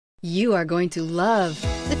You are going to love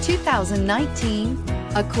the 2019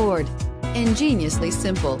 Accord. Ingeniously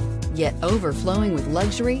simple, yet overflowing with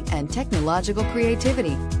luxury and technological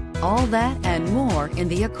creativity. All that and more in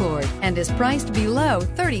the Accord, and is priced below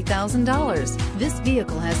 $30,000. This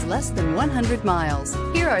vehicle has less than 100 miles.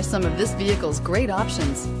 Here are some of this vehicle's great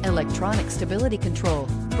options: electronic stability control,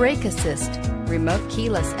 brake assist, remote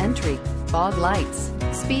keyless entry, fog lights,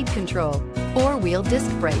 speed control, four-wheel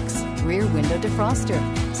disc brakes, rear window defroster,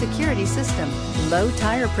 security system, low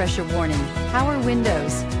tire pressure warning, power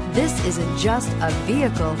windows. This isn't just a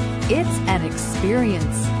vehicle, it's an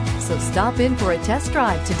experience. So stop in for a test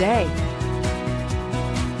drive today.